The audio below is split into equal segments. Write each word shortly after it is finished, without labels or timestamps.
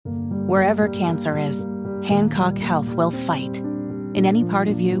Wherever cancer is, Hancock Health will fight. In any part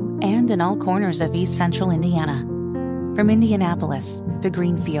of you and in all corners of East Central Indiana. From Indianapolis to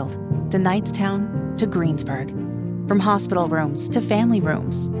Greenfield to Knightstown to Greensburg. From hospital rooms to family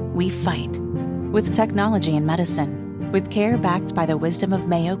rooms, we fight. With technology and medicine, with care backed by the wisdom of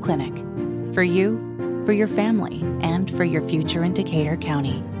Mayo Clinic. For you, for your family, and for your future in Decatur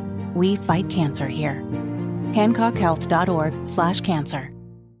County. We fight cancer here. HancockHealth.org/cancer.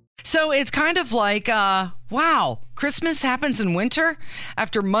 So it's kind of like, wow, Christmas happens in winter?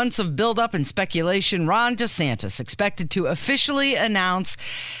 After months of buildup and speculation, Ron DeSantis expected to officially announce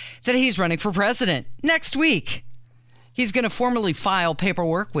that he's running for president next week. He's going to formally file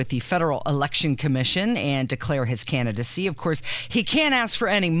paperwork with the Federal Election Commission and declare his candidacy. Of course, he can't ask for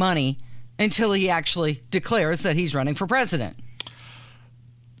any money until he actually declares that he's running for president.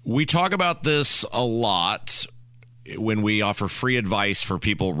 We talk about this a lot when we offer free advice for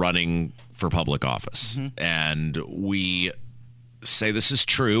people running for public office. Mm-hmm. And we say this is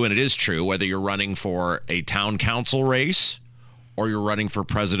true, and it is true, whether you're running for a town council race or you're running for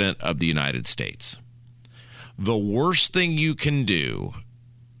president of the United States. The worst thing you can do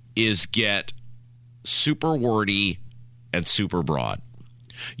is get super wordy and super broad.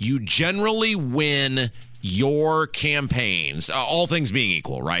 You generally win your campaigns, all things being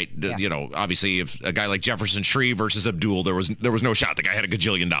equal, right? Yeah. You know, obviously, if a guy like Jefferson Shreve versus Abdul, there was no shot the guy had $1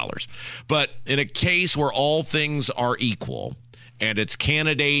 gajillion. But in a case where all things are equal, and it's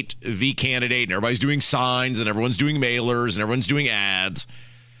candidate v. candidate, and everybody's doing signs, and everyone's doing mailers, and everyone's doing ads,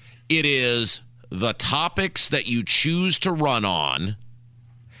 it is the topics that you choose to run on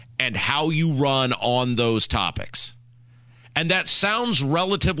and how you run on those topics. And that sounds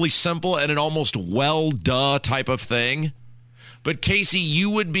relatively simple and an almost well-duh type of thing. But Casey, you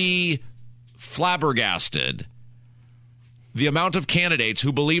would be flabbergasted the amount of candidates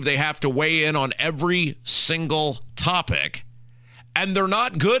who believe they have to weigh in on every single topic. And they're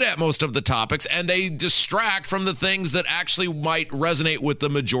not good at most of the topics, and they distract from the things that actually might resonate with the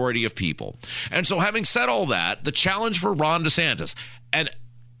majority of people. And so having said all that, the challenge for Ron DeSantis, and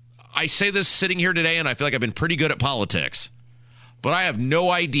I say this sitting here today, and I feel like I've been pretty good at politics, but I have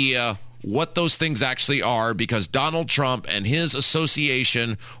no idea what those things actually are, because Donald Trump and his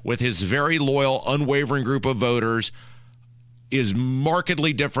association with his very loyal, unwavering group of voters is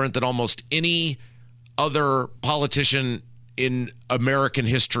markedly different than almost any other politician in American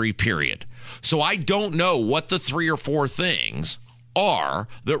history, period. So I don't know what the 3 or 4 things are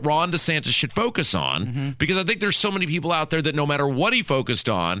that Ron DeSantis should focus on, because I think there's so many people out there that no matter what he focused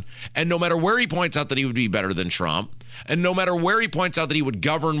on, and no matter where he points out that he would be better than Trump, and no matter where he points out that he would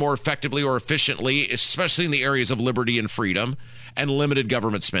govern more effectively or efficiently, especially in the areas of liberty and freedom and limited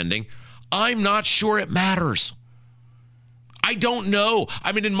government spending, I'm not sure it matters. I don't know.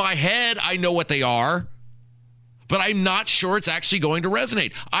 I mean, in my head, I know what they are, but I'm not sure it's actually going to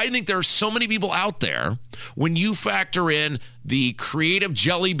resonate. I think there are so many people out there, when you factor in the creative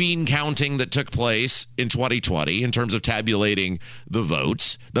jelly bean counting that took place in 2020 in terms of tabulating the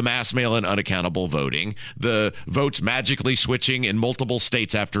votes, the mass mail-in unaccountable voting, the votes magically switching in multiple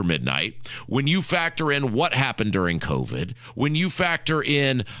states after midnight, when you factor in what happened during COVID, when you factor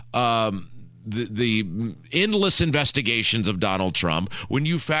in the endless investigations of Donald Trump, when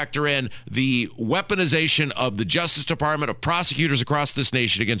you factor in the weaponization of the Justice Department, of prosecutors across this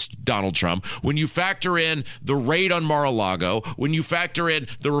nation against Donald Trump, when you factor in the raid on Mar-a-Lago, when you factor in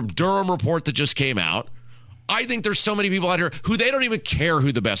the Durham report that just came out, I think there's so many people out here who they don't even care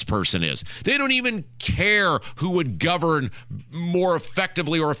who the best person is. They don't even care who would govern more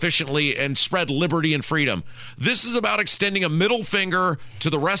effectively or efficiently and spread liberty and freedom. This is about extending a middle finger to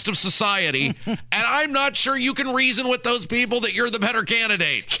the rest of society, and I'm not sure you can reason with those people that you're the better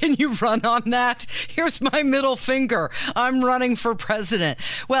candidate. Can you run on that? Here's my middle finger. I'm running for president.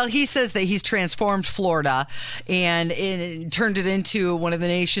 Well, he says that he's transformed Florida and turned it into one of the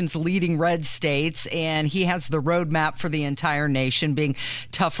nation's leading red states, and he has the roadmap for the entire nation, being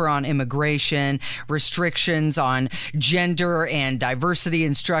tougher on immigration, restrictions on gender and diversity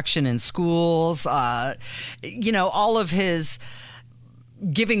instruction in schools, all of his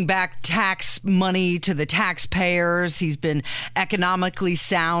giving back tax money to the taxpayers. He's been economically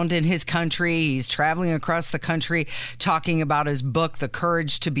sound in his country. He's traveling across the country talking about his book, The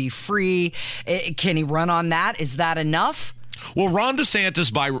Courage to Be Free. Can he run on that? Is that enough? Well, Ron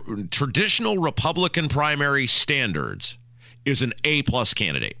DeSantis, by traditional Republican primary standards, is an A-plus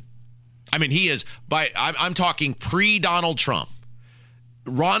candidate. I mean, he is, I'm talking pre-Donald Trump.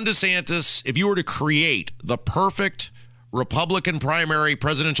 Ron DeSantis, if you were to create the perfect Republican primary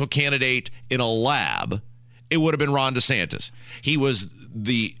presidential candidate in a lab, it would have been Ron DeSantis. He was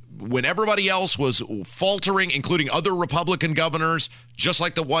the when everybody else was faltering, including other Republican governors, just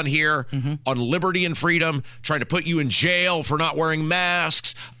like the one here on liberty and freedom, trying to put you in jail for not wearing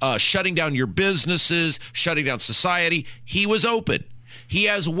masks, shutting down your businesses, shutting down society, he was open. He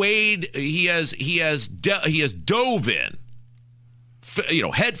has dove in,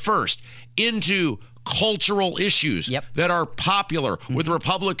 head first into cultural issues that are popular with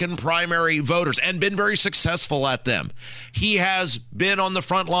Republican primary voters and been very successful at them. He has been on the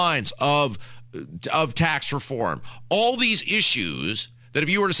front lines of tax reform. All these issues that if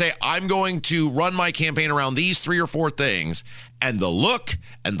you were to say, I'm going to run my campaign around these 3 or 4 things, and the look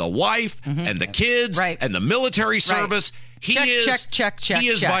and the wife and the kids and the military service, he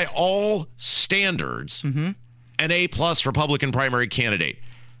is by all standards an A+ Republican primary candidate.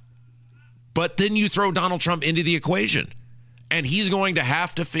 But then you throw Donald Trump into the equation, and he's going to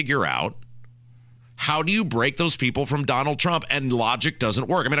have to figure out, how do you break those people from Donald Trump? And logic doesn't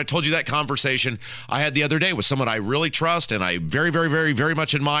work. I mean, I told you that conversation I had the other day with someone I really trust and I very, very, very, very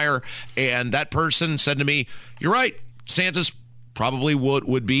much admire. And that person said to me, you're right, DeSantis probably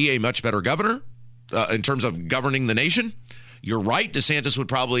would be a much better governor in terms of governing the nation. You're right, DeSantis would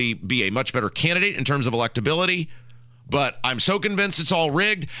probably be a much better candidate in terms of electability. But I'm so convinced it's all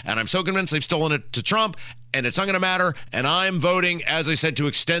rigged, and I'm so convinced they've stolen it to Trump, and it's not going to matter. And I'm voting, as I said, to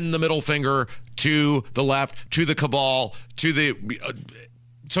extend the middle finger to the left, to the cabal, to the.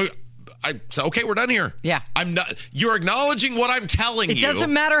 So okay, we're done here. Yeah, I'm not. You're acknowledging what I'm telling you. It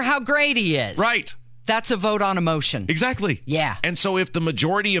doesn't matter how great he is. Right. That's a vote on emotion. Exactly. Yeah. And so if the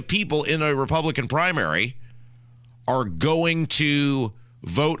majority of people in a Republican primary are going to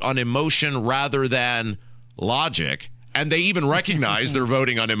vote on emotion rather than logic, and they even recognize they're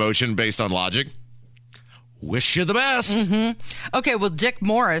voting on emotion based on logic, wish you the best. Okay, well, Dick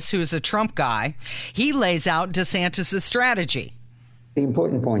Morris, who's a Trump guy, he lays out DeSantis' strategy. The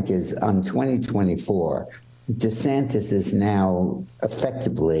important point is on 2024, DeSantis is now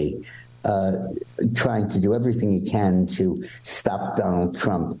effectively trying to do everything he can to stop Donald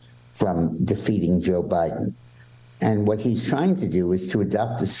Trump from defeating Joe Biden. And what he's trying to do is to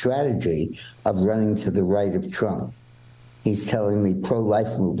adopt a strategy of running to the right of Trump. He's telling the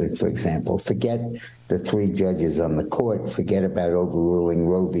pro-life movement, for example, forget the 3 judges on the court, forget about overruling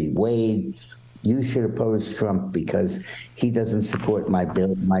Roe v. Wade. You should oppose Trump because he doesn't support my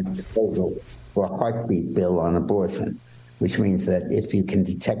proposal for a heartbeat bill on abortion, which means that if you can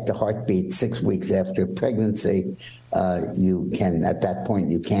detect a heartbeat 6 weeks after pregnancy, at that point,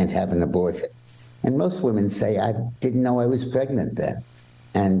 you can't have an abortion. And most women say, I didn't know I was pregnant then.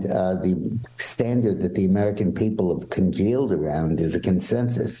 And the standard that the American people have congealed around as a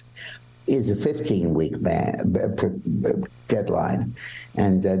consensus is a 15-week deadline.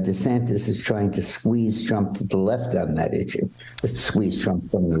 And DeSantis is trying to squeeze Trump to the left on that issue, but squeeze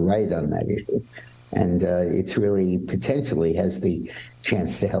Trump from the right on that issue. And it's really potentially has the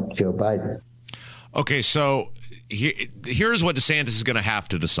chance to help Joe Biden. Okay, so here's what DeSantis is going to have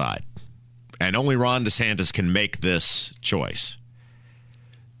to decide. And only Ron DeSantis can make this choice.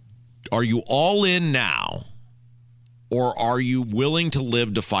 Are you all in now, or are you willing to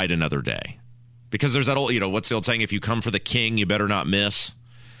live to fight another day? Because there's that old, what's the old saying? If you come for the king, you better not miss.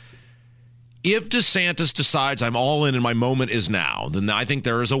 If DeSantis decides I'm all in and my moment is now, then I think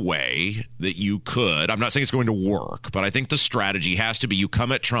there is a way that you could. I'm not saying it's going to work, but I think the strategy has to be you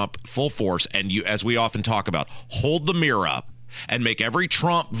come at Trump full force and you, as we often talk about, hold the mirror up and make every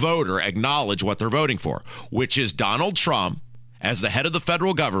Trump voter acknowledge what they're voting for, which is Donald Trump, as the head of the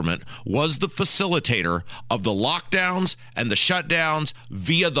federal government, was the facilitator of the lockdowns and the shutdowns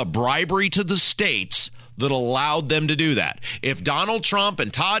via the bribery to the states that allowed them to do that. If Donald Trump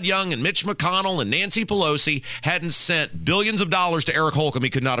and Todd Young and Mitch McConnell and Nancy Pelosi hadn't sent billions of dollars to Eric Holcomb, he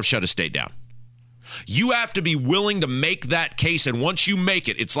could not have shut a state down. You have to be willing to make that case, and once you make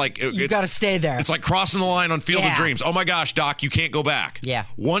it, it's like you got to stay there. It's like crossing the line on Field of Dreams. Oh my gosh, Doc, you can't go back. Yeah.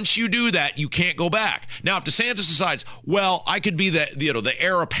 Once you do that, you can't go back. Now, if DeSantis decides, well, I could be the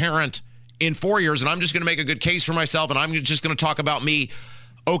heir apparent in 4 years, and I'm just going to make a good case for myself, and I'm just going to talk about me.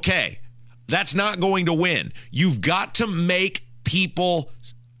 Okay, that's not going to win. You've got to make people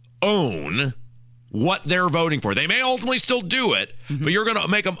own what they're voting for. They may ultimately still do it, but you're going to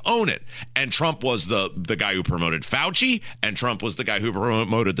make them own it. And Trump was the guy who promoted Fauci, and Trump was the guy who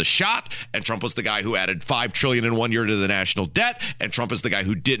promoted the shot, and Trump was the guy who added $5 trillion in 1 year to the national debt, and Trump is the guy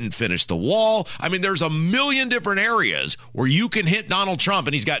who didn't finish the wall. I mean, there's a million different areas where you can hit Donald Trump,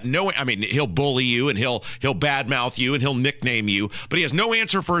 and he's got he'll bully you, and he'll badmouth you, and he'll nickname you, but he has no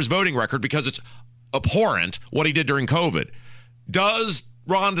answer for his voting record because it's abhorrent what he did during COVID. Does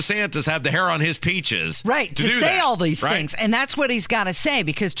Ron DeSantis have the hair on his peaches. Right, to do say that, all these right? things. And that's what he's got to say,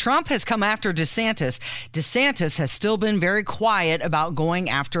 because Trump has come after DeSantis. DeSantis has still been very quiet about going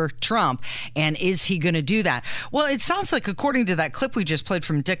after Trump. And is he going to do that? Well, it sounds like, according to that clip we just played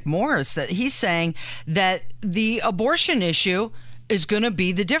from Dick Morris, that he's saying that the abortion issue is going to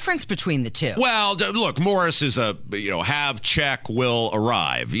be the difference between the two. Well, look, Morris is a, have, check, will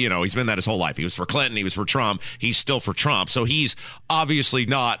arrive. He's been that his whole life. He was for Clinton. He was for Trump. He's still for Trump. So he's obviously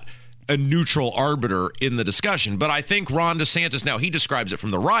not a neutral arbiter in the discussion. But I think Ron DeSantis, now he describes it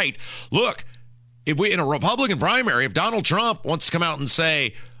from the right. Look, if we in a Republican primary, if Donald Trump wants to come out and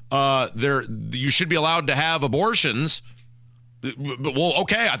say you should be allowed to have abortions, well,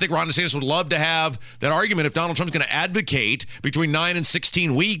 okay, I think Ron DeSantis would love to have that argument if Donald Trump's going to advocate between 9 and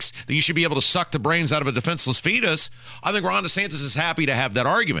 16 weeks that you should be able to suck the brains out of a defenseless fetus. I think Ron DeSantis is happy to have that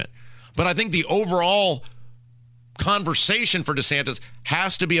argument. But I think the overall conversation for DeSantis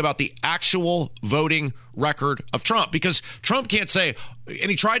has to be about the actual voting record of Trump, because Trump can't say, and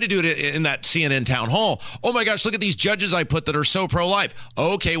he tried to do it in that CNN town hall, oh my gosh, look at these judges I put that are so pro-life.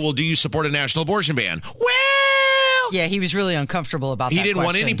 Okay, well, do you support a national abortion ban? Well, yeah, he was really uncomfortable about that. He didn't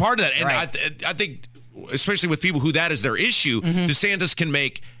want any part of that. And right. I think, especially with people who that is their issue, DeSantis can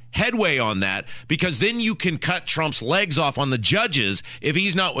make headway on that, because then you can cut Trump's legs off on the judges if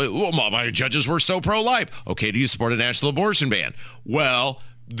he's not, well, my judges were so pro-life. Okay, do you support a national abortion ban? Well,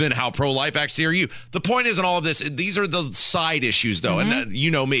 then how pro-life actually are you? The point is in all of this, these are the side issues, though. And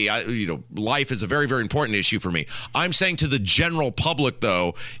you know me, life is a very, very important issue for me. I'm saying to the general public,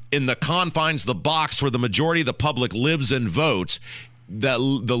 though, in the confines, the box where the majority of the public lives and votes, the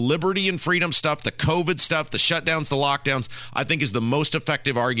liberty and freedom stuff, the COVID stuff, the shutdowns, the lockdowns, I think is the most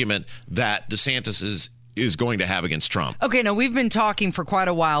effective argument that DeSantis is going to have against Trump. Okay, now we've been talking for quite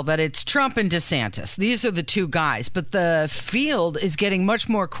a while that it's Trump and DeSantis. These are the two guys, but the field is getting much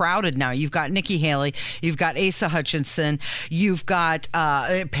more crowded now. You've got Nikki Haley, you've got Asa Hutchinson, you've got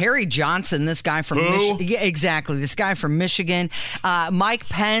Perry Johnson, this guy from Michigan. Yeah, exactly, this guy from Michigan. Mike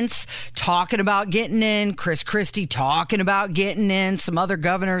Pence talking about getting in, Chris Christie talking about getting in, some other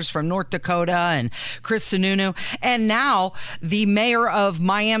governors from North Dakota and Chris Sununu. And now the mayor of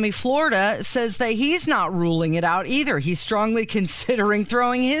Miami, Florida, says that he's not ruling it out either. He's strongly considering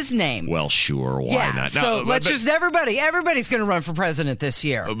throwing his name. Well, sure, why not? So everybody's going to run for president this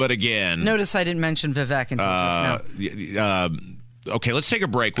year. But again, notice I didn't mention Vivek until just now. Okay, let's take a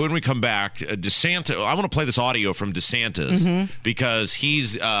break. When we come back, DeSantis, I want to play this audio from DeSantis because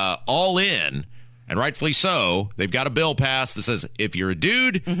he's all in. And rightfully so. They've got a bill passed that says if you're a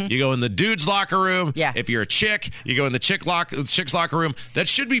dude, you go in the dude's locker room. Yeah. If you're a chick, you go in the chick's locker room. That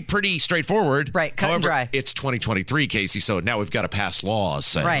should be pretty straightforward. Right, cut and dry. It's 2023, Casey, so now we've got to pass laws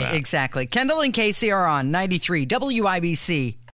saying that. Right, exactly. Kendall and Casey are on 93 WIBC.